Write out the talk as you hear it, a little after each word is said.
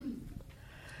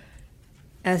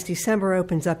As December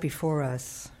opens up before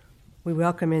us, we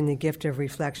welcome in the gift of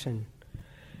reflection.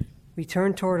 We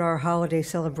turn toward our holiday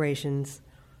celebrations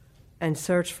and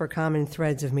search for common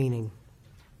threads of meaning.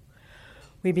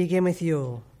 We begin with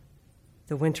Yule,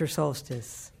 the winter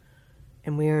solstice,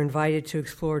 and we are invited to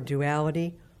explore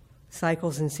duality,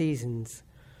 cycles, and seasons,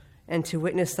 and to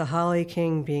witness the Holly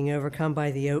King being overcome by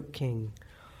the Oak King.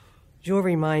 Yule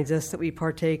reminds us that we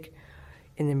partake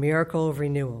in the miracle of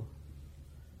renewal.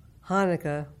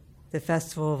 Hanukkah, the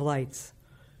Festival of Lights,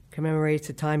 commemorates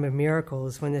a time of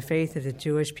miracles when the faith of the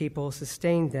Jewish people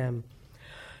sustained them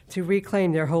to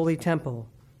reclaim their holy temple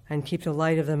and keep the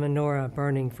light of the menorah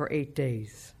burning for 8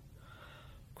 days.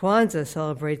 Kwanzaa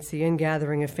celebrates the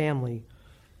ingathering of family,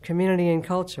 community, and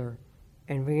culture,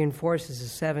 and reinforces the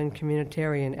 7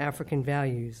 communitarian African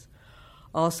values,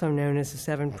 also known as the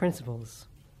 7 principles.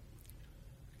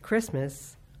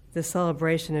 Christmas, the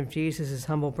celebration of Jesus'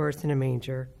 humble birth in a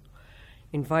manger,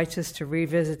 invites us to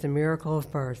revisit the miracle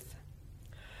of birth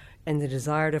and the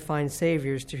desire to find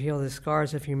saviors to heal the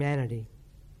scars of humanity.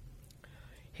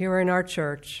 Here in our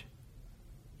church,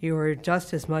 you are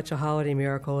just as much a holiday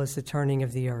miracle as the turning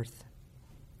of the earth,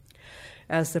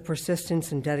 as the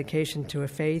persistence and dedication to a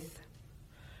faith,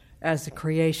 as the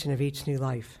creation of each new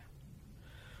life.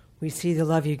 We see the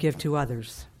love you give to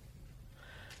others,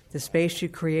 the space you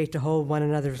create to hold one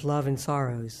another's love and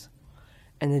sorrows,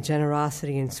 and the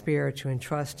generosity and spirit you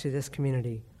entrust to this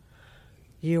community.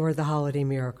 You are the holiday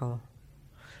miracle.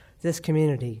 This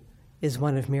community is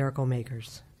one of miracle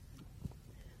makers.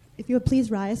 If you would please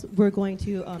rise, we're going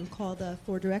to call the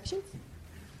 4 directions.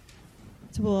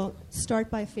 So we'll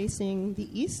start by facing the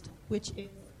east, which is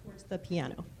towards the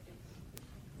piano.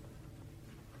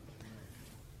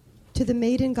 To the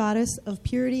maiden goddess of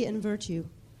purity and virtue,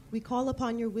 we call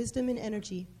upon your wisdom and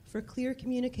energy for clear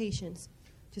communications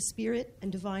to spirit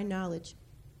and divine knowledge.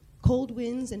 Cold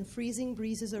winds and freezing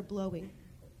breezes are blowing.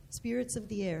 Spirits of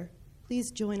the air,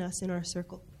 please join us in our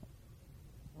circle.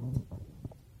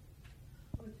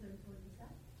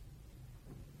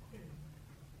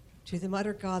 To the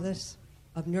Mother Goddess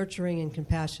of nurturing and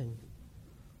compassion,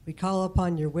 we call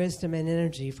upon your wisdom and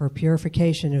energy for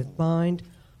purification of mind,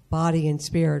 body, and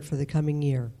spirit for the coming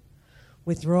year,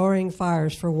 with roaring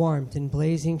fires for warmth and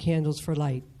blazing candles for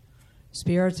light.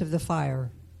 Spirits of the fire,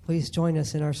 please join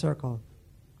us in our circle.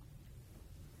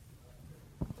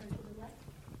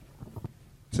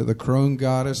 To the crone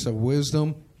goddess of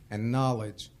wisdom and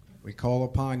knowledge, we call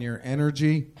upon your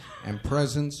energy and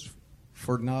presence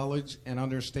for knowledge and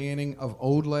understanding of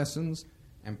old lessons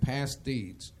and past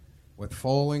deeds, with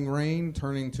falling rain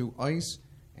turning to ice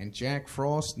and Jack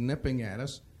Frost nipping at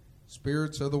us.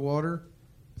 Spirits of the water,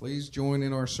 please join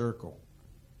in our circle.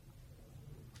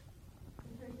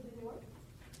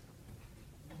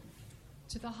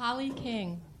 To the Holly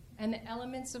King and the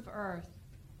elements of earth,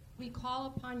 we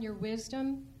call upon your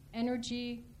wisdom,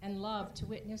 energy, and love to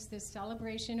witness this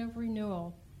celebration of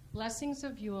renewal, blessings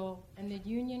of Yule, and the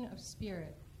union of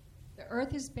spirit. The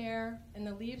earth is bare and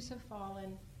the leaves have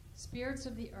fallen. Spirits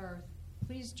of the earth,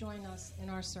 please join us in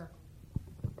our circle.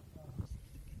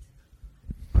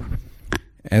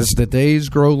 As the days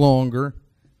grow longer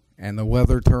and the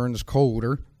weather turns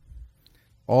colder,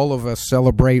 all of us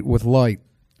celebrate with light.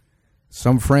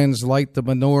 Some friends light the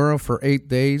menorah for 8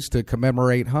 days to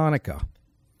commemorate Hanukkah,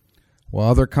 while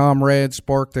other comrades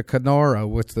spark the Hanukkah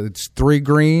with its 3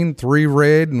 green, 3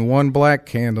 red, and 1 black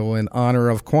candle in honor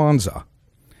of Kwanzaa.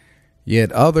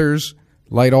 Yet others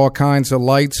light all kinds of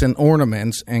lights and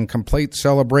ornaments in complete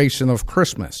celebration of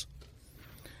Christmas,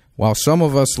 while some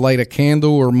of us light a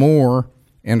candle or more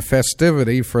in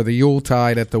festivity for the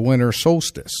Yuletide at the winter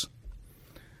solstice.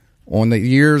 On the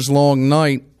years-long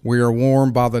night, we are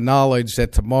warmed by the knowledge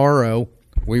that tomorrow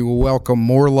we will welcome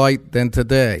more light than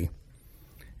today.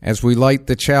 As we light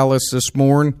the chalice this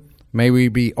morn, may we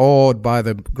be awed by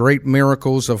the great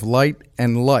miracles of light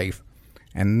and life,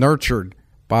 and nurtured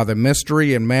by the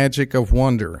mystery and magic of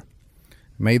wonder.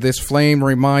 May this flame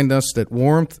remind us that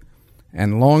warmth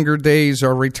and longer days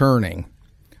are returning.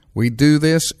 We do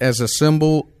this as a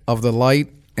symbol of the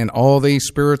light in all these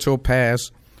spiritual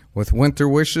paths, with winter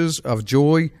wishes of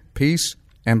joy, peace,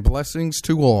 and blessings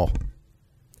to all.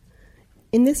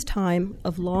 In this time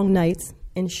of long nights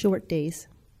and short days,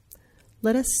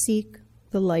 let us seek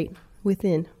the light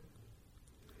within.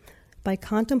 By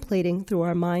contemplating through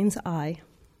our mind's eye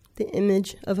the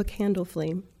image of a candle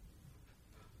flame.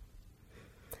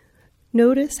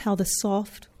 Notice how the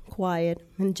soft, quiet,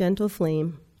 and gentle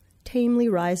flame tamely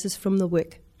rises from the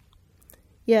wick.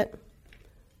 Yet,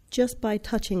 just by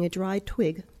touching a dry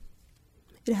twig,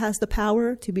 it has the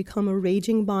power to become a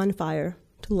raging bonfire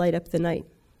to light up the night.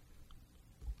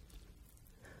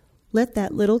 Let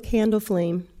that little candle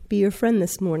flame be your friend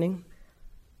this morning.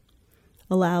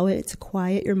 Allow it to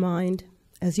quiet your mind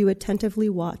as you attentively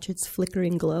watch its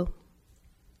flickering glow.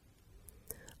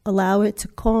 Allow it to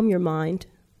calm your mind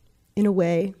in a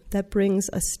way that brings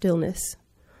a stillness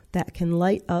that can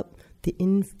light up the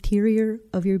interior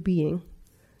of your being,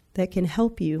 that can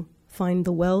help you find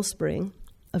the wellspring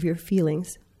of your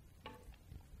feelings.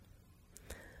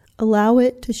 Allow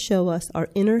it to show us our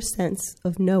inner sense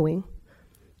of knowing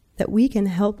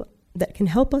that can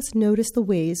help us notice the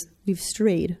ways we've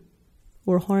strayed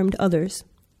or harmed others,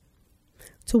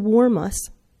 to warm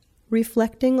us,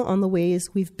 reflecting on the ways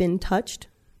we've been touched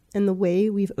and the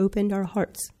way we've opened our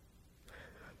hearts,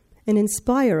 and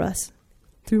inspire us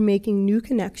through making new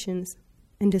connections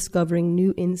and discovering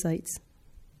new insights.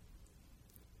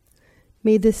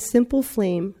 May this simple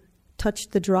flame touch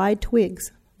the dried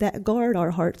twigs that guard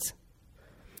our hearts,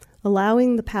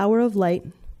 allowing the power of light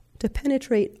to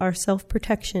penetrate our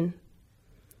self-protection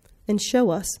and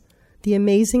show us the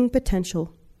amazing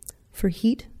potential for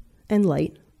heat and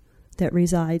light that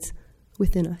resides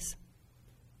within us.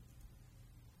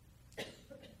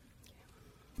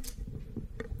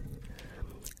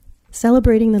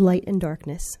 Celebrating the Light and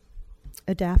Darkness,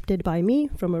 adapted by me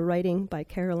from a writing by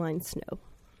Caroline Snow.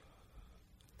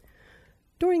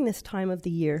 During this time of the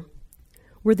year,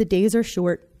 where the days are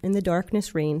short and the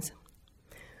darkness reigns,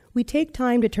 we take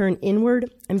time to turn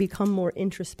inward and become more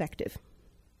introspective.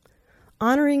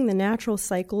 Honoring the natural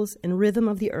cycles and rhythm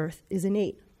of the earth is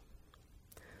innate.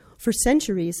 For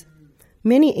centuries,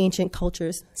 many ancient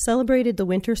cultures celebrated the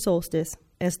winter solstice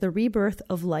as the rebirth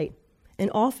of light,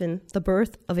 and often the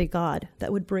birth of a god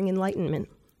that would bring enlightenment.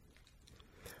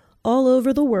 All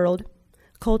over the world,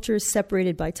 cultures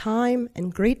separated by time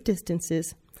and great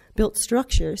distances built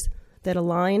structures that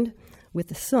aligned with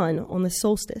the sun on the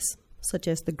solstice, such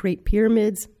as the Great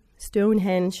Pyramids,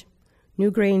 Stonehenge,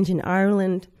 Newgrange in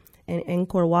Ireland, and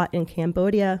Angkor Wat in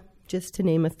Cambodia, just to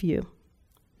name a few.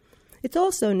 It's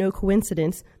also no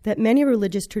coincidence that many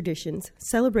religious traditions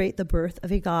celebrate the birth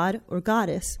of a god or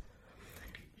goddess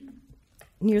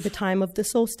near the time of the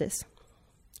solstice.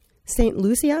 Saint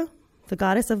Lucia, the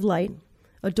goddess of light,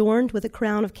 adorned with a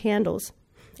crown of candles,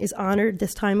 is honored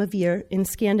this time of year in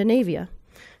Scandinavia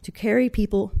to carry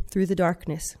people through the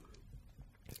darkness.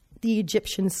 The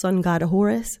Egyptian sun god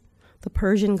Horus, the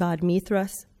Persian god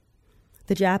Mithras,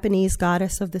 the Japanese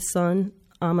goddess of the sun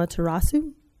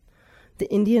Amaterasu,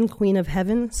 the Indian queen of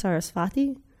heaven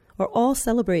Sarasvati, are all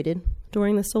celebrated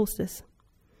during the solstice.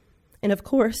 And of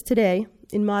course, today,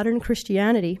 in modern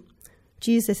Christianity,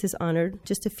 Jesus is honored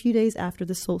just a few days after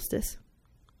the solstice.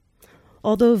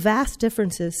 Although vast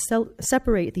differences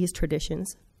separate these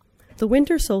traditions, the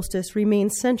winter solstice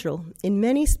remains central in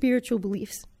many spiritual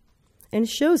beliefs and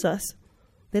shows us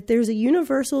that there's a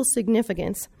universal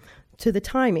significance to the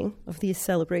timing of these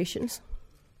celebrations.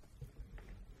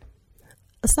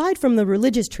 Aside from the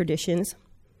religious traditions,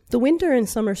 the winter and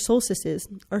summer solstices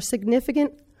are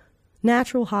significant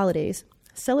natural holidays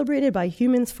celebrated by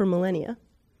humans for millennia.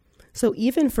 So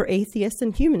even for atheists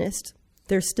and humanists,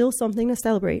 there's still something to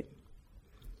celebrate.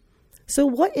 So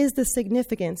what is the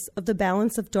significance of the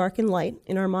balance of dark and light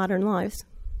in our modern lives?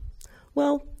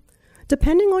 Well,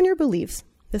 depending on your beliefs,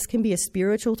 this can be a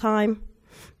spiritual time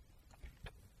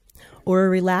or a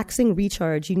relaxing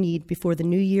recharge you need before the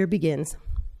new year begins.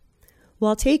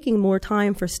 While taking more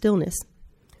time for stillness,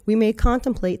 we may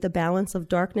contemplate the balance of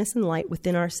darkness and light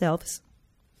within ourselves.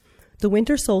 The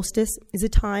winter solstice is a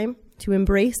time to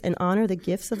embrace and honor the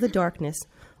gifts of the darkness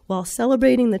while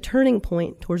celebrating the turning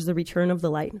point towards the return of the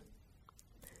light.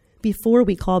 Before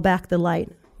we call back the light,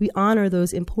 we honor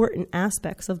those important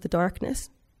aspects of the darkness.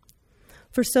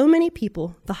 For so many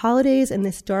people, the holidays and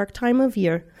this dark time of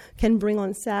year can bring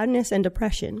on sadness and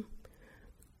depression.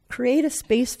 Create a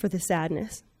space for the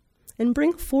sadness and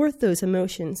bring forth those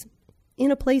emotions in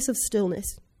a place of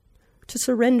stillness, to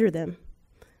surrender them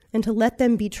and to let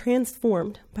them be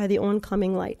transformed by the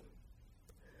oncoming light.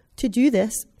 To do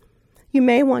this, you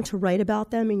may want to write about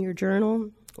them in your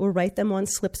journal or write them on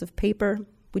slips of paper,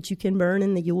 which you can burn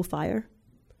in the Yule fire.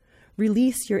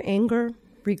 Release your anger,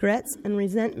 regrets, and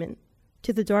resentment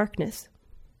to the darkness.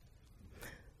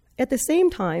 At the same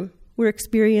time, we're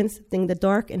experiencing the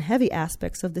dark and heavy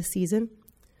aspects of the season.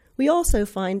 We also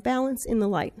find balance in the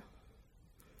light.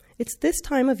 It's this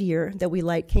time of year that we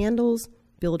light candles,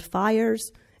 build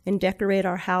fires, and decorate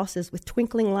our houses with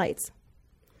twinkling lights.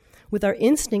 With our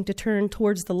instinct to turn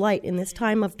towards the light in this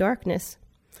time of darkness,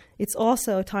 it's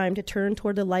also a time to turn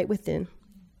toward the light within.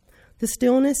 The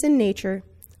stillness in nature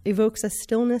evokes a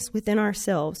stillness within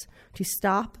ourselves to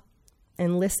stop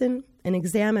and listen and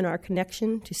examine our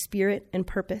connection to spirit and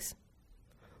purpose.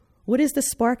 What is the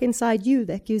spark inside you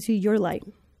that gives you your light?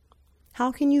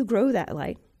 How can you grow that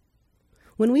light?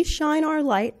 When we shine our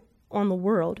light on the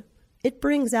world, it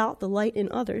brings out the light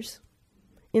in others.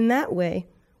 In that way,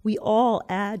 we all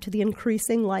add to the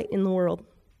increasing light in the world.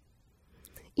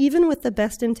 Even with the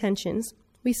best intentions,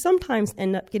 we sometimes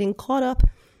end up getting caught up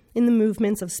in the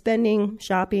movements of spending,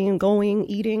 shopping, going,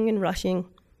 eating, and rushing.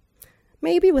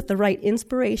 Maybe with the right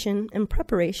inspiration and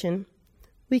preparation,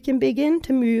 we can begin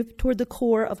to move toward the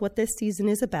core of what this season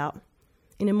is about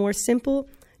in a more simple,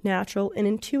 natural, and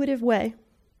intuitive way,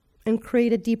 and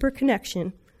create a deeper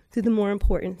connection to the more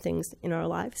important things in our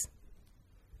lives.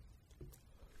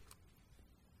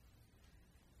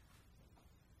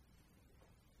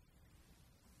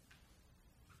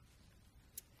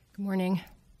 Good morning.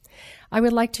 I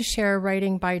would like to share a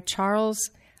writing by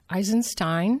Charles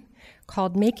Eisenstein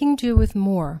called Making Do with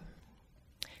More,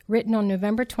 written on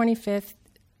November 25th,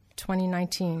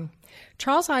 2019.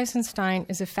 Charles Eisenstein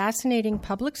is a fascinating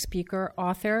public speaker,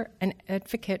 author, and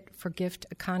advocate for gift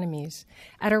economies.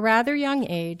 At a rather young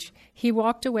age, he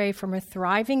walked away from a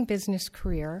thriving business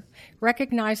career,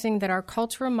 recognizing that our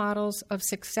cultural models of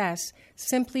success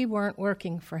simply weren't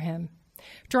working for him.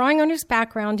 Drawing on his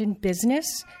background in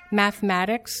business,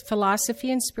 mathematics,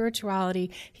 philosophy, and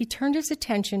spirituality, he turned his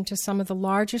attention to some of the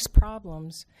largest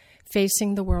problems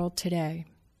facing the world today,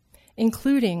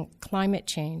 including climate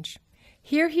change.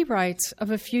 Here he writes of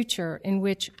a future in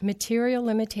which material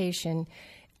limitation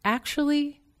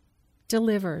actually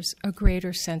delivers a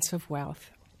greater sense of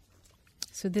wealth.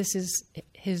 So this is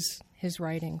his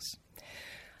writings.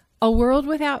 A world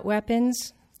without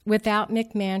weapons, without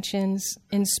McMansions,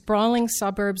 in sprawling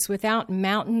suburbs, without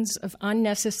mountains of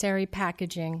unnecessary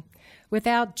packaging,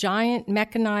 without giant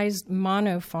mechanized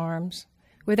mono farms,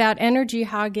 without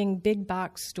energy-hogging big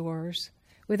box stores,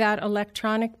 without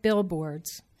electronic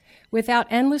billboards, without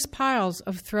endless piles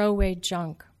of throwaway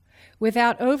junk,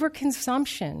 without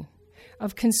overconsumption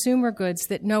of consumer goods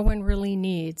that no one really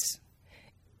needs,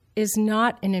 is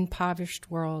not an impoverished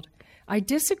world. I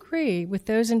disagree with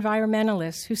those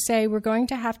environmentalists who say we're going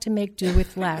to have to make do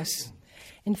with less.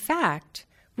 In fact,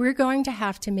 we're going to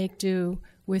have to make do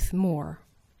with more.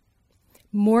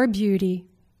 More beauty,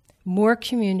 more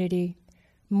community,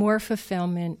 more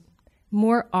fulfillment,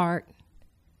 more art,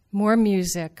 more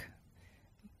music,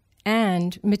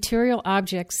 and material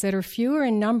objects that are fewer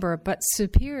in number but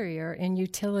superior in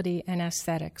utility and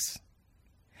aesthetics.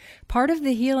 Part of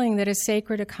the healing that a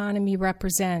sacred economy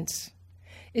represents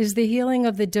is the healing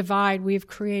of the divide we've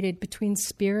created between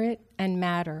spirit and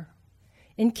matter.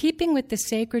 In keeping with the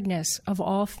sacredness of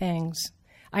all things,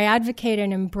 I advocate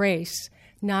an embrace,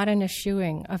 not an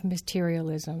eschewing of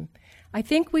materialism. I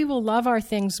think we will love our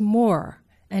things more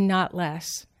and not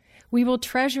less. We will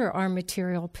treasure our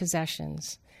material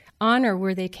possessions, honor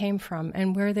where they came from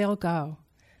and where they'll go.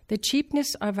 The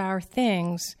cheapness of our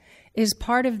things is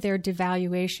part of their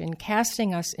devaluation,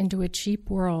 casting us into a cheap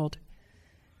world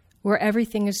where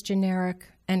everything is generic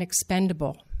and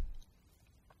expendable.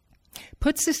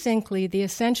 Put succinctly, the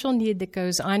essential need that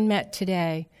goes unmet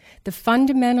today, the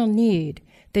fundamental need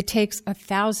that takes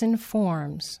 1,000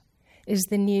 forms, is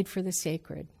the need for the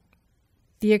sacred,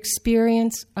 the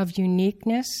experience of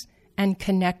uniqueness and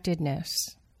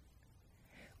connectedness.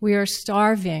 We are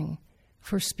starving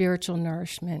for spiritual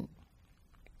nourishment.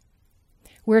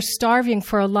 We're starving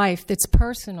for a life that's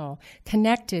personal,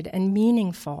 connected, and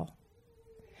meaningful.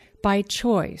 By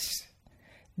choice,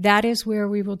 that is where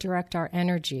we will direct our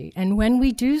energy. And when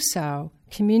we do so,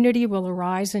 community will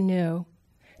arise anew,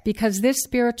 because this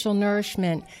spiritual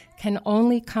nourishment can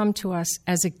only come to us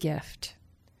as a gift,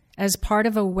 as part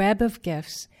of a web of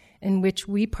gifts in which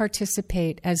we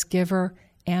participate as giver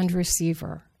and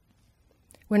receiver.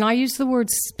 When I use the word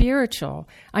spiritual,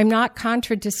 I'm not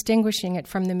contradistinguishing it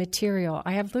from the material.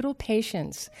 I have little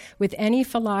patience with any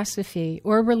philosophy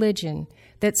or religion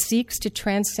that seeks to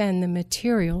transcend the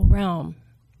material realm.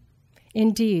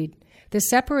 Indeed, the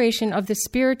separation of the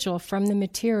spiritual from the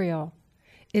material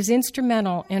is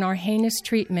instrumental in our heinous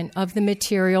treatment of the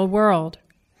material world.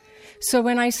 So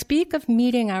when I speak of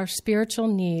meeting our spiritual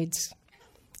needs,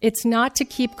 it's not to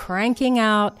keep cranking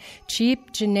out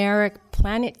cheap, generic,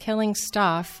 planet-killing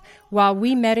stuff while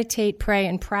we meditate, pray,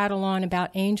 and prattle on about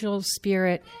angels,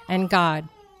 spirit, and God.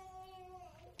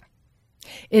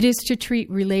 It is to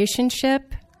treat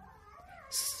relationship,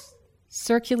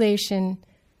 circulation,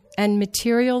 and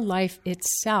material life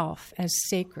itself as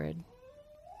sacred,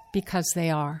 because they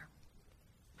are.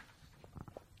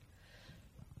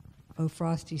 O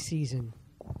frosty season.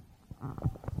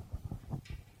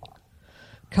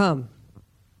 Come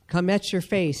etch your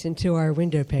face into our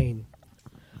window pane.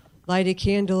 Light a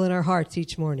candle in our hearts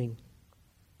each morning.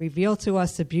 Reveal to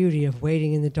us the beauty of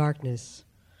waiting in the darkness.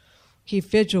 Keep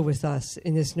vigil with us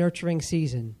in this nurturing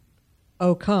season.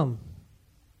 O come.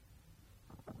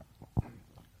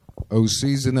 O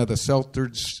season of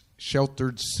the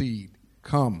sheltered seed,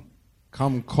 come.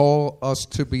 Come call us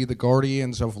to be the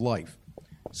guardians of life.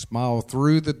 Smile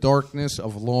through the darkness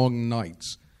of long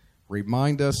nights.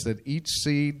 Remind us that each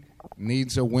seed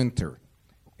needs a winter.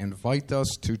 Invite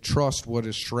us to trust what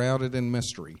is shrouded in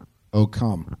mystery. O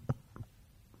come.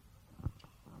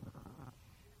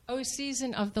 O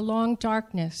season of the long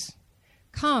darkness,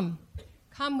 come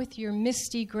with your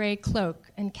misty gray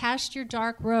cloak and cast your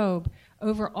dark robe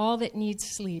over all that needs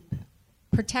sleep.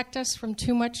 Protect us from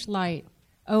too much light.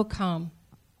 O come.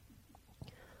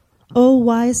 O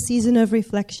wise season of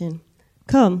reflection,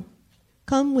 come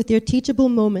with your teachable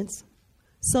moments.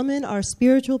 Summon our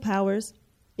spiritual powers,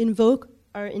 invoke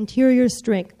our interior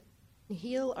strength, and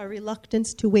heal our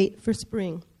reluctance to wait for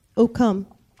spring. O come.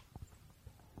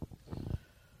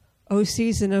 O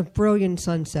season of brilliant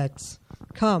sunsets,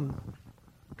 come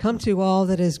to all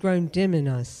that has grown dim in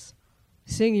us.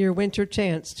 Sing your winter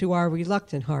chants to our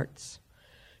reluctant hearts.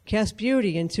 Cast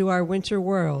beauty into our winter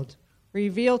world.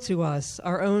 Reveal to us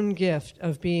our own gift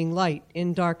of being light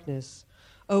in darkness.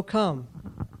 O come.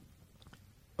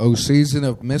 O season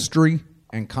of mystery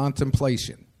and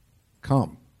contemplation,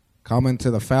 come into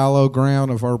the fallow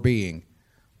ground of our being.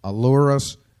 Allure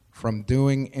us from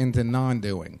doing into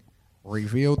non-doing.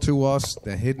 Reveal to us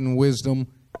the hidden wisdom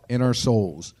in our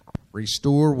souls.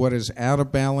 Restore what is out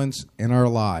of balance in our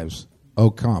lives. O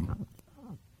come.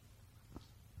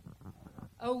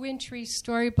 O wintry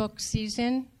storybook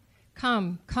season,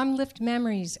 come lift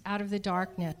memories out of the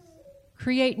darkness.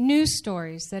 Create new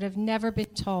stories that have never been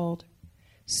told.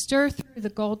 Stir through the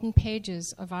golden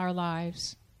pages of our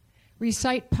lives.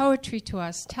 Recite poetry to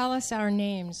us. Tell us our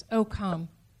names. O come.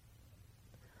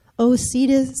 O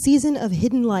season of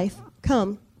hidden life,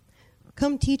 come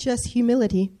teach us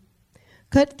humility.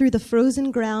 Cut through the frozen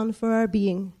ground for our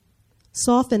being.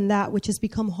 Soften that which has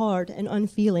become hard and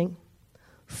unfeeling.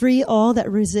 Free all that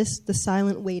resist the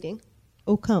silent waiting.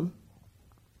 O come.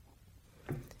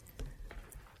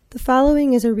 The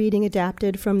following is a reading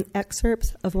adapted from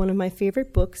excerpts of one of my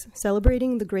favorite books,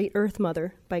 Celebrating the Great Earth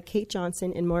Mother by Kate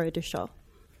Johnson and Maura Deshaw.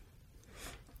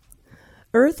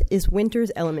 Earth is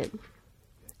winter's element.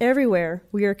 Everywhere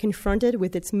we are confronted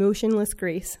with its motionless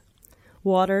grace.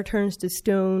 Water turns to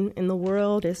stone, and the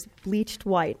world is bleached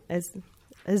white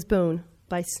as bone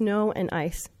by snow and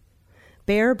ice.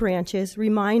 Bare branches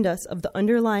remind us of the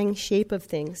underlying shape of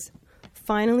things,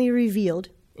 finally revealed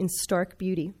in stark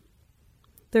beauty.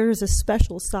 There is a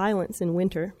special silence in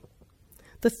winter.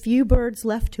 The few birds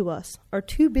left to us are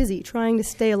too busy trying to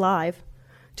stay alive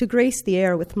to grace the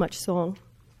air with much song,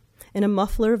 and a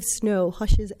muffler of snow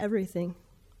hushes everything.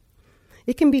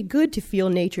 It can be good to feel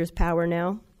nature's power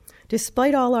now.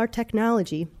 Despite all our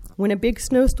technology, when a big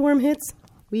snowstorm hits,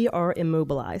 we are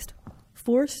immobilized,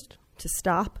 forced to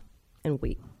stop and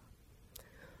wait.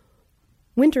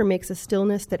 Winter makes a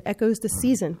stillness that echoes the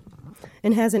season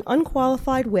and has an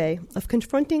unqualified way of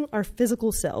confronting our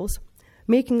physical selves,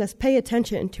 making us pay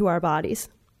attention to our bodies.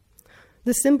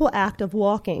 The simple act of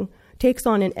walking takes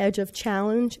on an edge of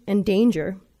challenge and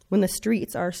danger when the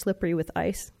streets are slippery with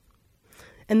ice.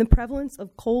 And the prevalence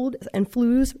of cold and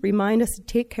flus remind us to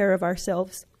take care of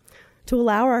ourselves, to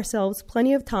allow ourselves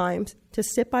plenty of time to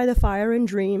sit by the fire and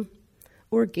dream,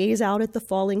 or gaze out at the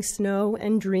falling snow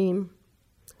and dream,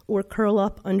 or curl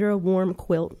up under a warm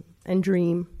quilt and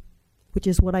dream, which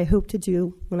is what I hope to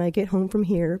do when I get home from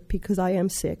here because I am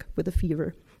sick with a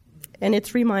fever. And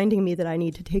it's reminding me that I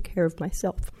need to take care of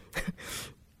myself.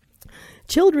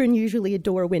 Children usually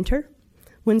adore winter,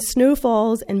 when snow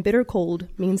falls and bitter cold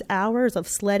means hours of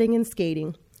sledding and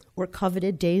skating or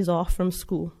coveted days off from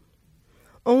school.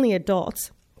 Only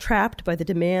adults, trapped by the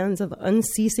demands of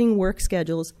unceasing work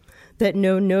schedules that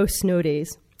know no snow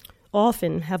days,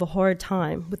 often have a hard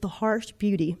time with the harsh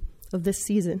beauty of this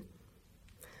season.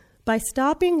 By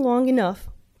stopping long enough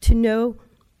to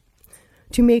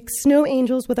make snow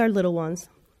angels with our little ones,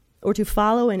 or to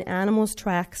follow an animal's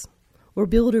tracks, or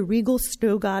build a regal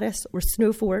snow goddess or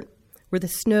snow fort where the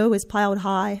snow is piled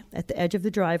high at the edge of the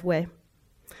driveway,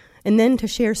 and then to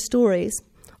share stories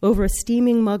over a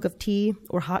steaming mug of tea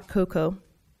or hot cocoa,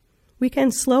 we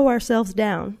can slow ourselves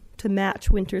down to match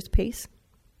winter's pace.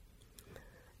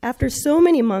 After so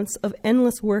many months of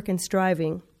endless work and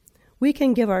striving, we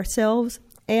can give ourselves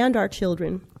and our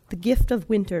children the gift of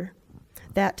winter,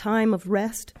 that time of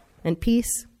rest and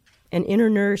peace and inner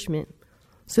nourishment,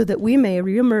 so that we may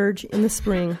reemerge in the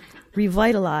spring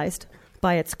revitalized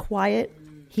by its quiet,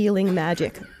 healing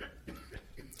magic.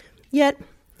 Yet,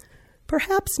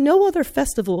 Perhaps no other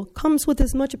festival comes with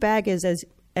as much baggage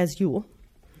as Yule.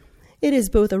 It is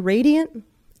both a radiant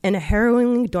and a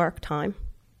harrowingly dark time.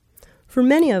 For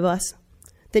many of us,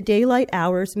 the daylight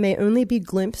hours may only be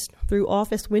glimpsed through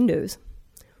office windows.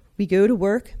 We go to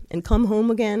work and come home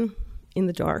again in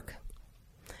the dark.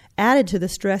 Added to the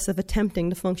stress of attempting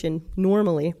to function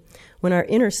normally when our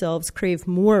inner selves crave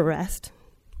more rest,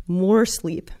 more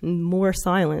sleep, and more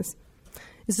silence,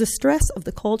 is the stress of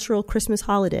the cultural Christmas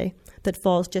holiday that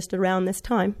falls just around this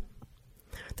time.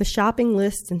 The shopping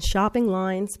lists and shopping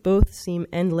lines both seem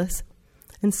endless,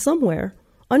 and somewhere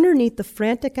underneath the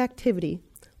frantic activity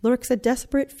lurks a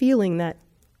desperate feeling that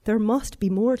there must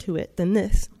be more to it than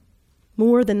this,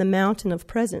 more than the mountain of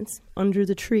presents under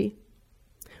the tree.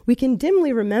 We can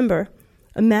dimly remember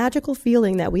a magical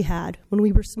feeling that we had when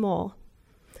we were small,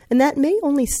 and that may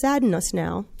only sadden us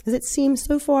now as it seems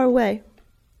so far away.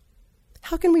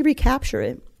 How can we recapture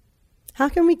it? How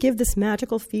can we give this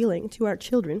magical feeling to our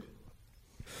children?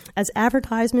 As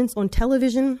advertisements on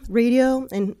television, radio,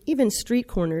 and even street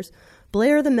corners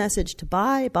blare the message to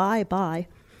buy, buy, buy,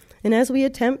 and as we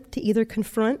attempt to either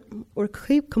confront or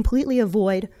completely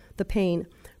avoid the pain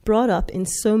brought up in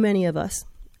so many of us,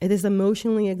 it is an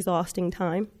emotionally exhausting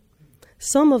time.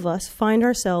 Some of us find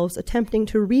ourselves attempting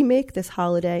to remake this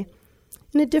holiday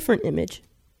in a different image,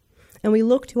 and we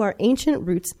look to our ancient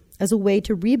roots as a way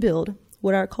to rebuild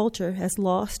what our culture has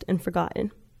lost and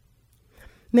forgotten.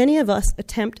 Many of us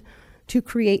attempt to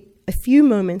create a few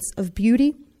moments of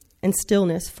beauty and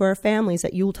stillness for our families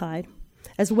at Yuletide,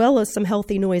 as well as some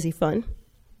healthy, noisy fun.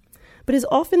 But it's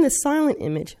often the silent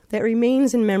image that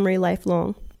remains in memory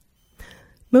lifelong.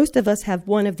 Most of us have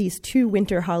one of these two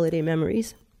winter holiday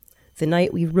memories. The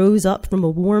night we rose up from a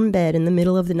warm bed in the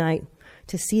middle of the night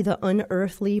to see the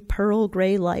unearthly pearl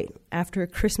gray light after a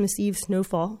Christmas Eve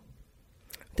snowfall.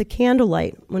 The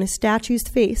candlelight on a statue's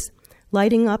face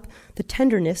lighting up the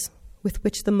tenderness with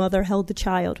which the mother held the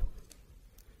child.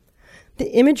 The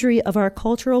imagery of our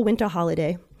cultural winter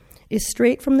holiday is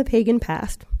straight from the pagan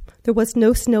past. There was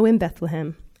no snow in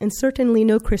Bethlehem, and certainly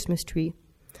no Christmas tree.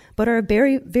 But our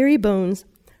very bones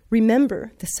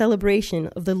remember the celebration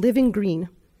of the living green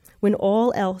when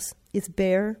all else is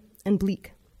bare and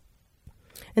bleak.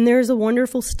 And there is a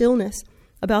wonderful stillness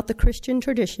about the Christian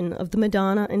tradition of the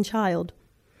Madonna and Child,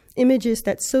 images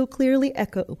that so clearly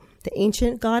echo the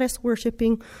ancient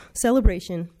goddess-worshipping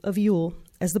celebration of Yule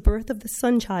as the birth of the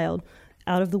sun child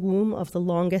out of the womb of the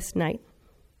longest night.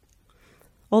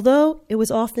 Although it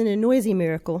was often a noisy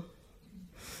miracle,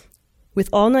 with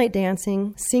all-night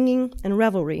dancing, singing, and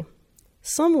revelry,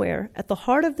 somewhere at the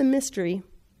heart of the mystery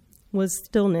was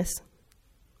stillness,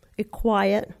 a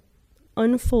quiet,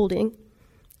 unfolding,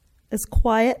 as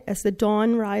quiet as the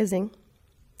dawn rising,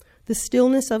 the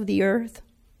stillness of the earth,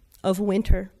 of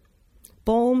winter,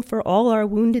 balm for all our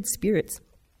wounded spirits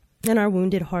and our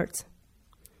wounded hearts.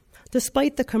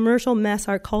 Despite the commercial mess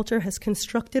our culture has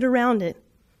constructed around it,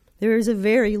 there is a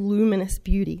very luminous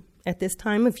beauty at this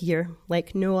time of year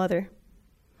like no other.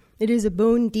 It is a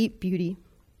bone-deep beauty,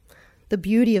 the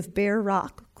beauty of bare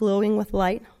rock glowing with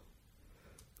light.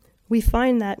 We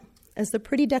find that as the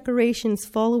pretty decorations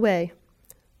fall away,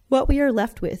 what we are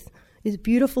left with is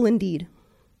beautiful indeed.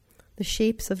 The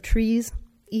shapes of trees,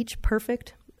 each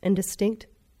perfect and distinct.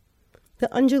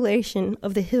 The undulation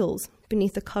of the hills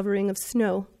beneath a covering of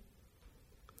snow.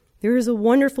 There is a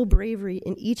wonderful bravery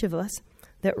in each of us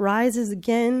that rises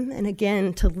again and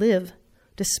again to live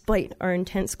despite our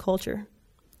intense culture.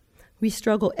 We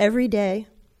struggle every day,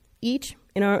 each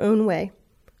in our own way,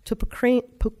 to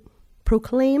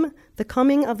proclaim the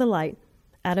coming of the light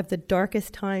out of the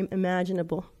darkest time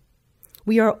imaginable.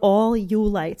 We are all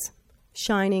Yule lights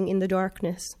shining in the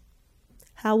darkness.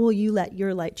 How will you let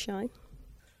your light shine?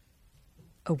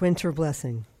 A Winter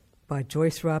Blessing by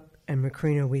Joyce Rupp and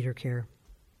Macrina Wiederkehr.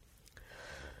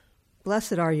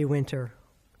 Blessed are you, winter,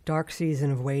 dark season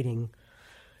of waiting.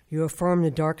 You affirm the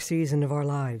dark season of our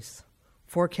lives,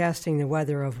 forecasting the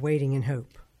weather of waiting and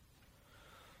hope.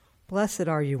 Blessed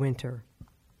are you, winter.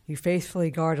 You faithfully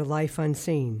guard a life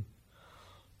unseen,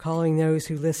 calling those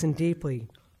who listen deeply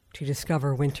to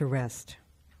discover winter rest.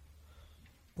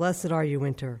 Blessed are you,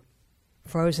 winter.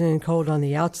 Frozen and cold on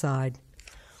the outside,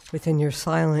 within your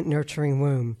silent, nurturing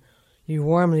womb, you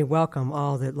warmly welcome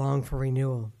all that long for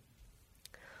renewal.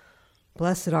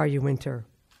 Blessed are you, winter.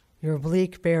 Your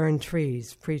bleak, barren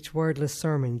trees preach wordless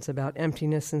sermons about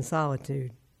emptiness and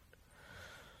solitude.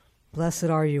 Blessed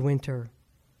are you, winter.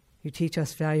 You teach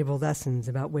us valuable lessons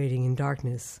about waiting in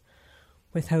darkness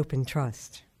with hope and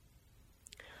trust.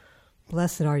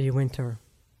 Blessed are you, winter.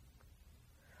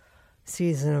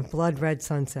 Season of blood-red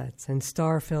sunsets and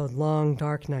star-filled long,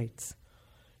 dark nights,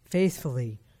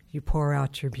 Faithfully you pour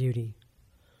out your beauty.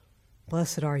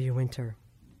 Blessed are you, winter.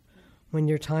 When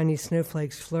your tiny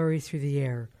snowflakes flurry through the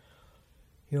air,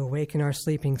 you awaken our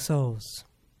sleeping souls.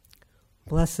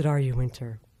 Blessed are you,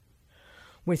 winter.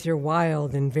 With your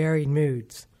wild and varied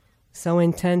moods, so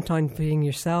intent on being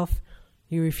yourself,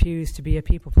 you refuse to be a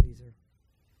people pleaser.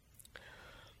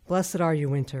 Blessed are you,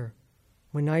 winter.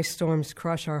 When ice storms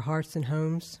crush our hearts and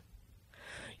homes,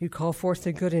 you call forth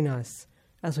the good in us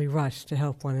as we rush to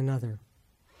help one another.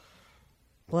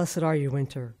 Blessed are you,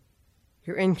 winter.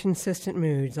 Your inconsistent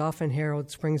moods often herald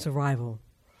spring's arrival,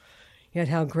 yet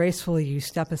how gracefully you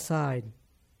step aside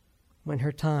when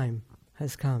her time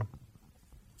has come.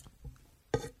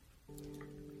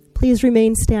 Please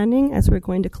remain standing as we're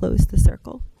going to close the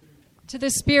circle. To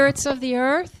the spirits of the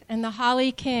earth and the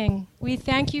Holly King, we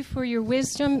thank you for your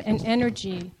wisdom and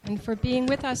energy and for being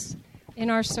with us in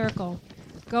our circle.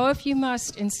 Go if you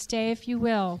must and stay if you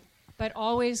will, but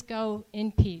always go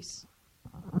in peace.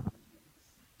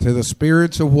 To the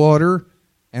spirits of water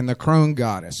and the crone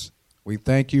goddess, we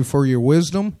thank you for your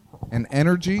wisdom and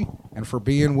energy and for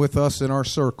being with us in our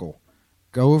circle.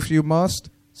 Go if you must,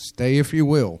 stay if you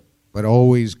will, but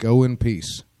always go in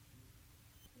peace.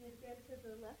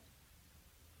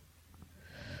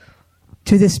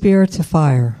 To the spirits of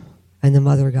fire and the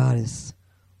mother goddess,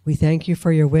 we thank you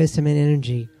for your wisdom and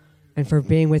energy and for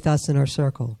being with us in our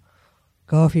circle.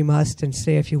 Go if you must and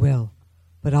stay if you will,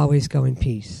 but always go in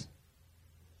peace.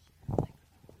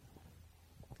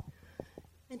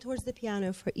 And towards the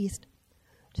piano for East.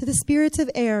 To the spirits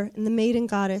of air and the maiden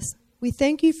goddess, we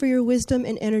thank you for your wisdom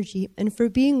and energy and for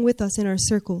being with us in our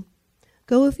circle.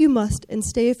 Go if you must and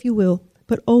stay if you will,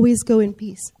 but always go in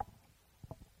peace.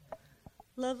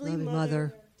 Lovely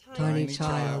Mother, tiny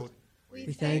child, we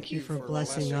thank you for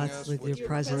blessing us with your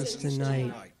presence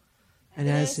tonight. And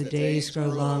as the days grow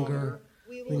longer,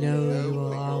 we know you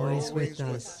will always with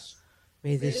us.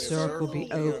 May this circle be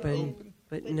open,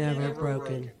 but never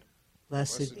broken.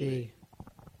 Blessed be.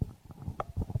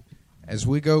 As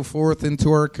we go forth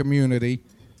into our community,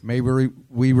 may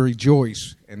we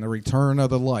rejoice in the return of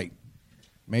the light.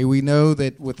 May we know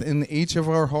that within each of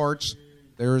our hearts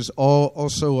there is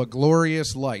also a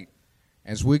glorious light.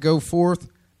 As we go forth,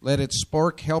 let its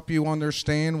spark help you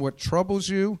understand what troubles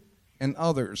you and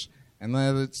others, and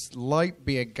let its light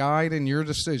be a guide in your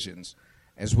decisions.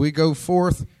 As we go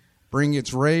forth, bring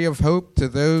its ray of hope to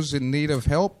those in need of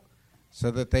help, so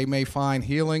that they may find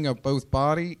healing of both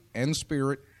body and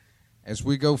spirit. As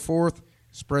we go forth,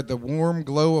 spread the warm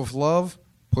glow of love,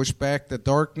 push back the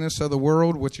darkness of the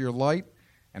world with your light,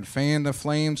 and fan the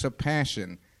flames of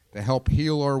passion to help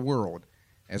heal our world.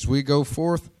 As we go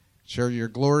forth, share your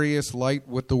glorious light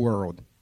with the world.